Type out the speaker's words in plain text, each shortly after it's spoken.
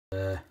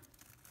Put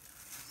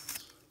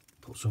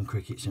some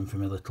crickets in for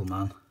my little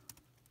man.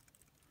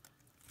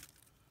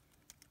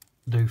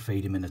 Do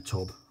feed him in a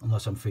tub,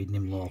 unless I'm feeding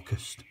him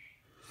locust,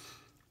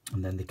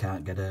 and then they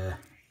can't get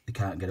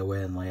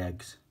away and lay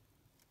eggs.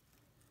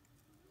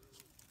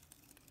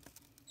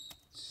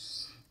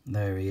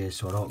 There he is.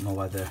 So I don't know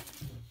whether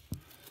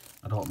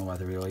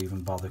he'll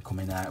even bother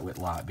coming out with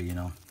light being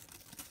on.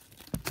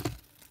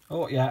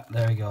 Oh yeah,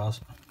 there he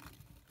goes.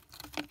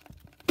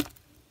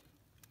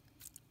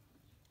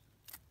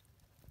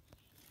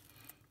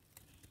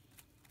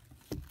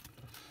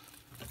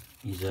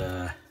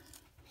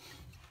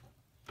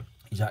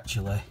 He's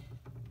actually,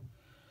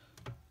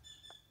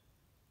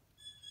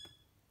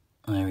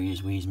 there he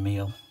is with his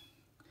meal.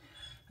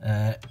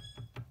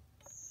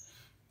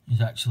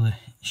 He's actually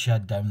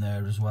shed down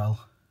there as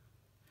well.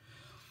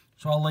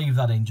 So I'll leave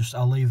that in.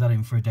 I'll leave that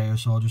in for a day or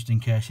so, just in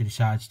case he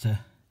decides to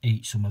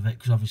eat some of it,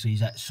 because obviously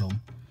he's ate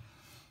some.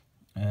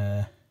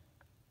 So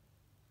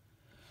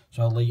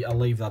I'll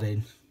leave that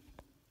in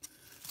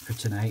for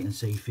tonight and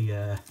see if he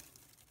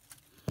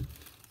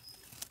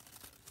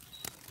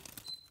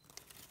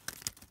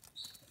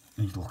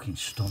he's looking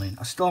stunning.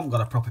 I still haven't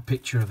got a proper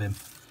picture of him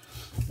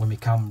with my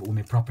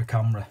proper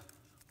camera.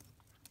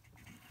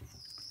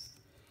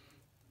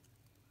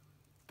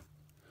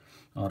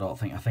 I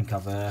think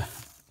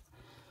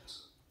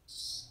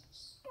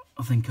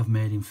I've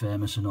made him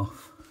famous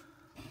enough.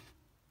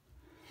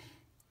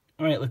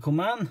 Alright, little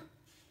man.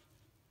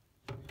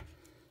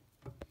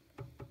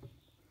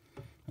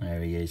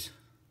 There he is.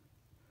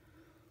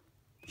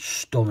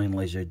 Stunning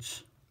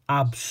lizards.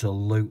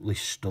 Absolutely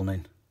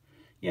stunning.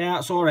 Yeah,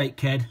 that's alright,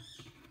 kid.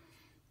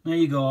 There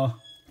you go.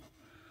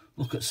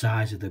 Look at the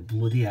size of the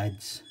bloody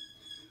heads.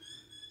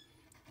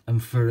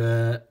 And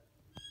for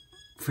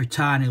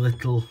tiny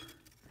little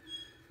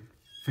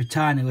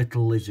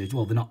lizards,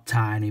 well, they're not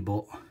tiny,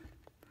 but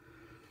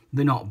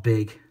they're not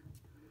big.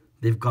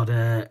 They've got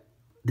a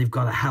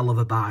hell of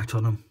a bite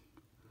on them.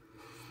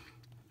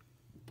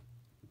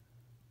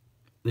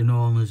 They're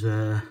known as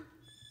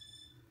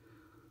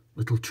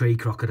little tree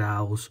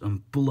crocodiles,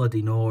 and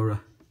bloody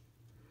Nora.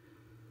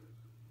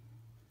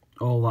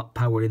 All that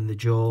power in the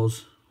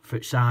jaws for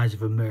the size of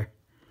them.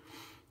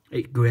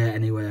 It's great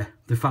anyway.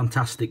 They're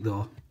fantastic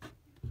though.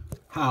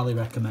 Highly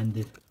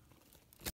recommended.